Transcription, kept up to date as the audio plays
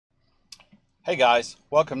Hey guys,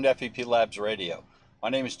 welcome to FEP Labs Radio. My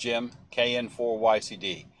name is Jim,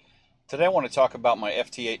 KN4YCD. Today I want to talk about my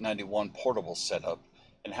FT-891 portable setup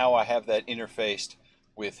and how I have that interfaced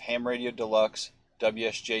with Ham Radio Deluxe,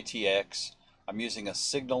 WSJTX. I'm using a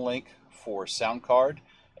Signalink for sound card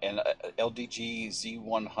and a LDG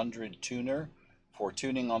Z100 tuner for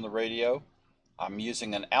tuning on the radio. I'm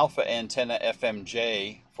using an Alpha Antenna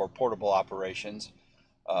FMJ for portable operations.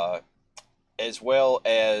 As well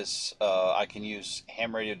as I can use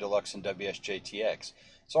Ham Radio Deluxe and WSJTX.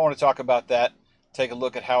 So I want to talk about that, take a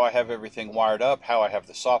look at how I have everything wired up, how I have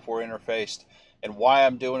the software interfaced, and why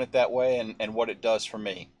I'm doing it that way and what it does for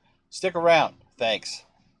me. Stick around. Thanks.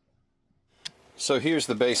 So here's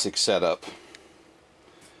the basic setup.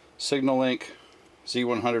 Signalink,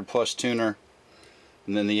 Z100 Plus tuner,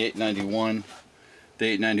 and then the 891. The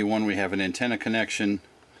 891 we have an antenna connection.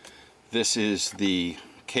 This is the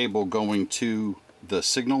cable going to the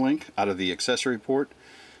Signalink out of the accessory port.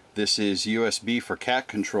 This is USB for cat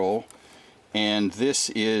control, and this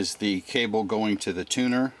is the cable going to the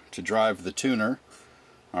tuner to drive the tuner.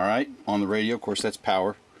 Alright, on the radio, of course that's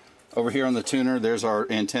power. Over here on the tuner, there's our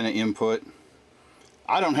antenna input.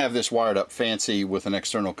 I don't have this wired up fancy with an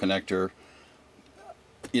external connector.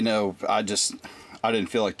 You know, I didn't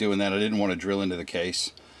feel like doing that. I didn't want to drill into the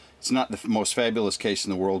case. It's not the most fabulous case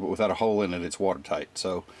in the world, but without a hole in it, it's watertight.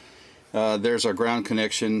 So there's our ground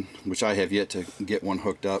connection, which I have yet to get one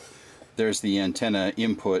hooked up. There's the antenna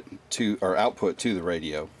input to or output to the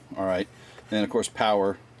radio. All right, and then of course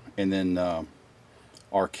power, and then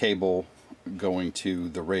our cable going to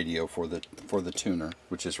the radio for the tuner,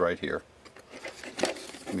 which is right here.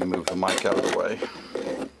 Let me move the mic out of the way.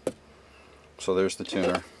 So there's the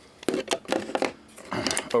tuner.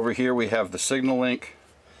 Over here we have the Signalink.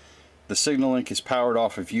 The Signalink is powered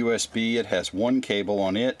off of USB. It has one cable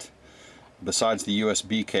on it besides the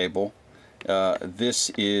USB cable. This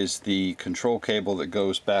is the control cable that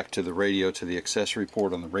goes back to the radio, to the accessory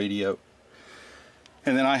port on the radio.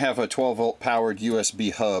 And then I have a 12 volt powered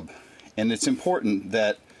USB hub. And it's important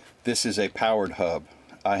that this is a powered hub.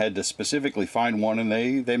 I had to specifically find one, and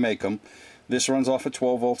they make them. This runs off of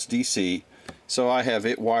 12 volts DC. So I have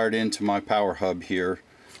it wired into my power hub here.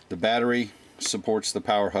 The battery supports the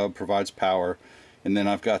power hub, provides power, and then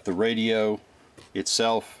I've got the radio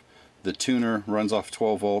itself. The tuner runs off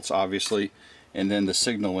 12 volts obviously, and then the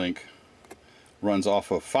Signalink runs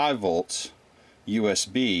off of 5 volts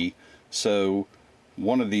USB. So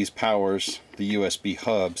one of these powers the USB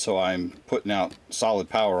hub, so I'm putting out solid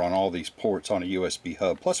power on all these ports on a USB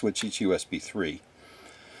hub, plus which each USB 3.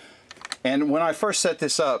 And when I first set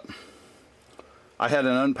this up, I had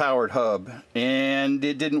an unpowered hub and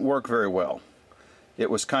it didn't work very well. It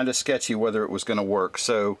was kind of sketchy whether it was going to work,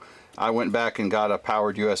 so I went back and got a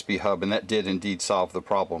powered USB hub, and that did indeed solve the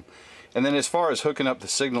problem. And then as far as hooking up the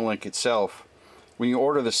Signalink itself, when you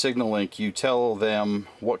order the Signalink, you tell them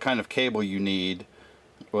what kind of cable you need,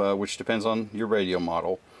 which depends on your radio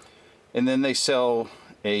model, and then they sell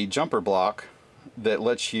a jumper block that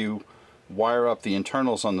lets you wire up the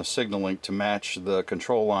internals on the Signalink to match the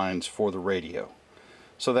control lines for the radio.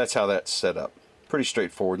 So that's how that's set up. Pretty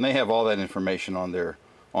straightforward, and they have all that information on their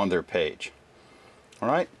page. All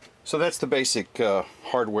right, so that's the basic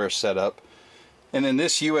hardware setup. And then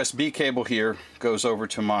this USB cable here goes over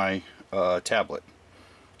to my tablet,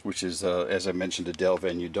 which is, as I mentioned, a Dell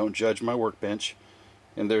Venue. Don't judge my workbench.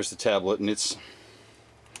 And there's the tablet, and it's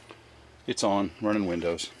on, running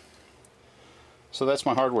Windows. So that's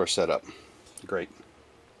my hardware setup. Great.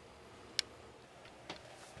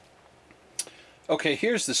 Okay,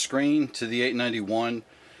 here's the screen to the 891,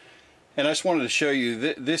 and I just wanted to show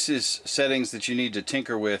you this is settings that you need to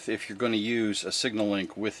tinker with if you're going to use a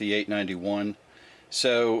Signalink with the 891.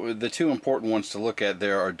 So the two important ones to look at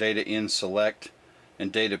there are data in select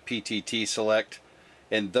and data PTT select,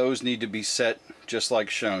 and those need to be set just like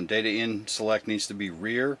shown. Data in select needs to be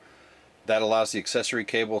rear. That allows the accessory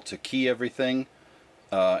cable to key everything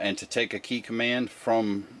and to take a key command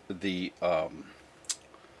from the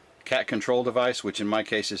cat control device, which in my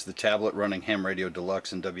case is the tablet running Ham Radio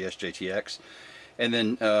Deluxe and WSJTX. And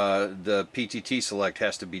then the PTT select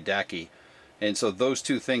has to be DACI. And so those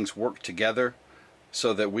two things work together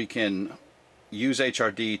so that we can use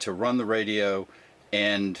HRD to run the radio,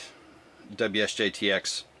 and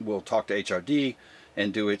WSJTX will talk to HRD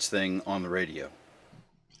and do its thing on the radio.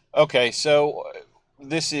 Okay, so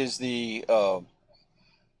this is the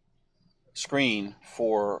screen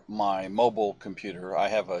for my mobile computer. I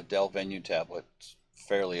have a Dell Venue tablet,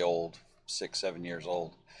 fairly old, 6-7 years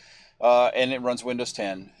old, and it runs Windows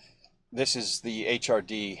 10. this is the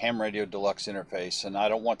HRD Ham Radio Deluxe interface, and I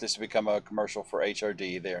don't want this to become a commercial for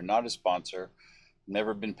HRD. They are not a sponsor,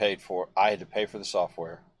 never been paid for. I had to pay for the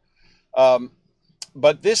software.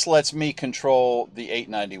 But this lets me control the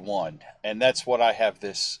 891, and that's what I have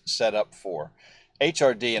this set up for.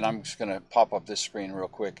 HRD, and I'm just going to pop up this screen real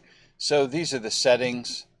quick. So these are the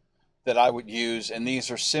settings that I would use, and these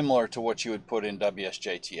are similar to what you would put in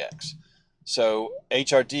WSJTX. So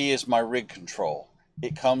HRD is my rig control.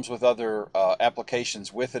 It comes with other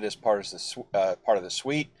applications with it as part of the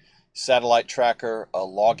suite. Satellite tracker, a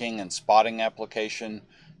logging and spotting application,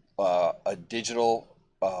 a digital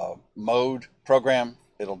mode program.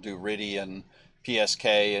 It'll do RIDI and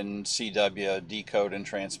PSK and CW, decode and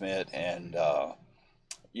transmit, and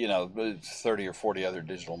 30 or 40 other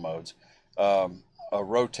digital modes. A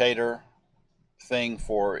rotator thing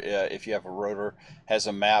for if you have a rotor, has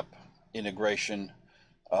a map integration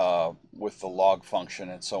with the log function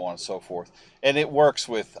and so on and so forth. And it works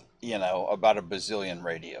with, about a bazillion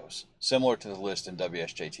radios, similar to the list in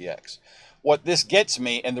WSJTX. What this gets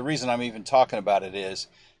me, and the reason I'm even talking about it is,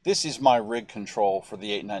 this is my rig control for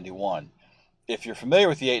the 891. If you're familiar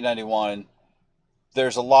with the 891,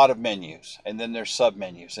 there's a lot of menus, and then there's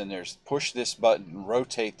sub-menus, and there's push this button,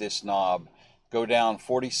 rotate this knob, go down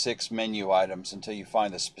 46 menu items until you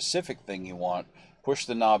find the specific thing you want, push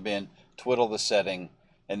the knob in, twiddle the setting,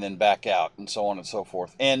 and then back out, and so on and so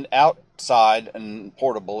forth. And outside and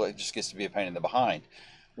portable, it just gets to be a pain in the behind.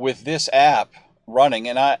 With this app running,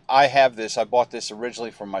 and I have this, I bought this originally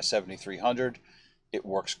from my 7300. It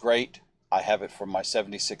works great. I have it from my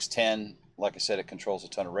 7610. Like I said, it controls a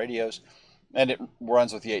ton of radios, and it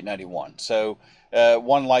runs with the 891. So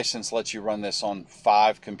one license lets you run this on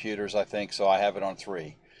 5 computers, I think, so I have it on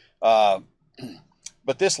 3. But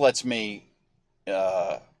this lets me,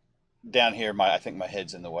 down here, I think my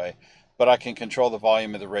head's in the way, but I can control the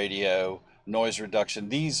volume of the radio, noise reduction.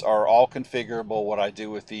 These are all configurable, what I do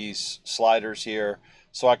with these sliders here,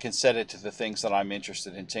 so I can set it to the things that I'm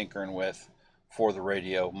interested in tinkering with for the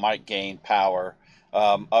radio, mic gain, power.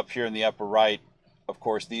 Up here in the upper right, of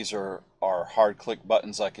course, these are hard click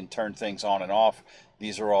buttons. I can turn things on and off.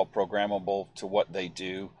 These are all programmable to what they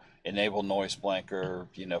do. Enable noise blanker,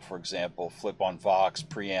 for example, flip on Vox,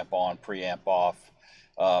 preamp on, preamp off,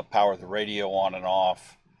 power the radio on and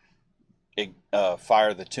off,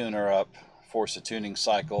 fire the tuner up, force a tuning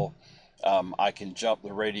cycle. I can jump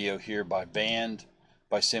the radio here by band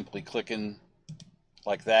by simply clicking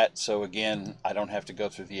like that. So again, I don't have to go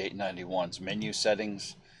through the 891's menu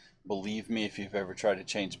settings. Believe me, if you've ever tried to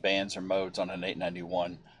change bands or modes on an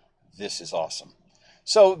 891, this is awesome.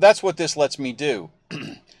 So that's what this lets me do.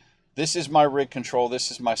 This is my rig control.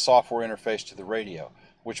 This is my software interface to the radio,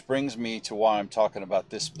 which brings me to why I'm talking about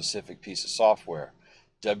this specific piece of software.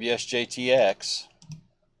 WSJTX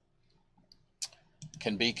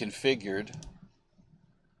can be configured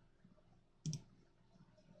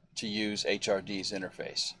to use HRD's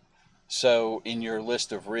interface. So in your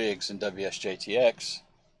list of rigs in WSJTX,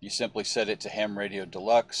 you simply set it to Ham Radio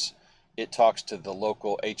Deluxe. It talks to the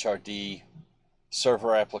local HRD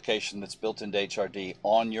server application that's built into HRD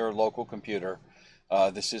on your local computer.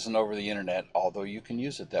 This isn't over the internet, although you can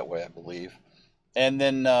use it that way, I believe. And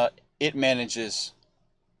then it manages,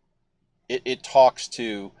 it talks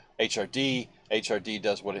to HRD. HRD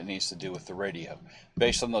does what it needs to do with the radio.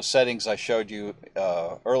 Based on those settings I showed you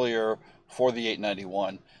earlier for the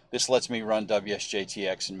 891, this lets me run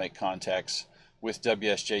WSJTX and make contacts with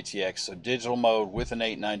WSJTX. So digital mode with an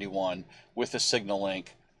 891, with a Signalink,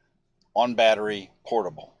 on battery,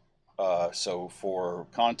 portable. So for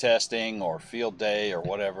contesting or field day or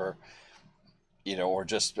whatever, or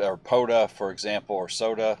POTA, for example, or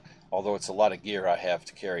SOTA, although it's a lot of gear I have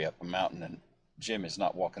to carry up a mountain, and Jim is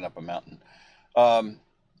not walking up a mountain.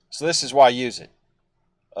 So this is why I use it.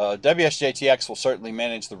 WSJTX will certainly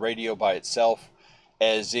manage the radio by itself,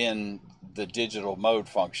 as in the digital mode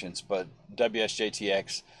functions, but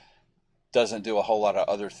WSJTX doesn't do a whole lot of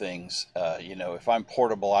other things. If I'm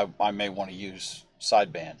portable, I may want to use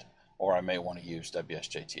sideband, or I may want to use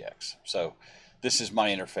WSJTX. So this is my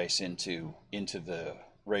interface into the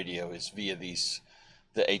radio, is via the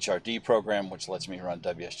HRD program, which lets me run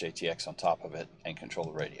WSJTX on top of it and control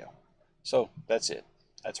the radio. So that's it.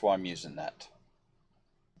 That's why I'm using that.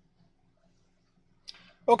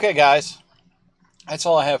 Okay, guys, that's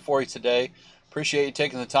all I have for you today. Appreciate you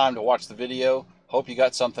taking the time to watch the video. Hope you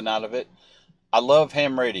got something out of it. I love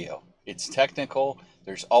ham radio. It's technical.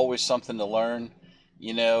 There's always something to learn.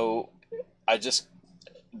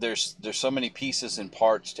 There's so many pieces and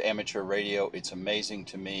parts to amateur radio. It's amazing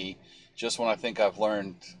to me. Just when I think I've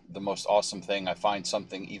learned the most awesome thing, I find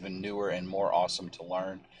something even newer and more awesome to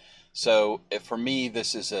learn. So for me,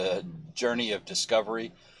 this is a journey of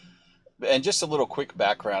discovery. And just a little quick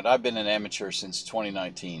background, I've been an amateur since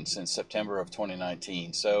 2019, since September of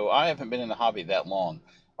 2019. So I haven't been in the hobby that long.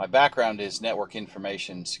 My background is network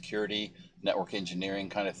information security, network engineering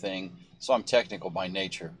kind of thing. So I'm technical by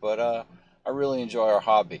nature, but I really enjoy our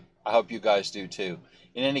hobby. I hope you guys do too.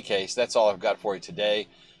 In any case, that's all I've got for you today.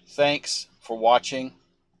 Thanks for watching.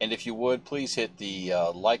 And if you would, please hit the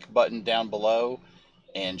like button down below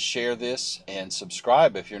and share this and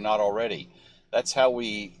subscribe if you're not already. That's how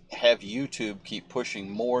we have YouTube keep pushing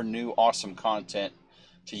more new awesome content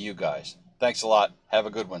to you guys. Thanks a lot. Have a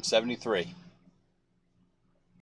good one. 73.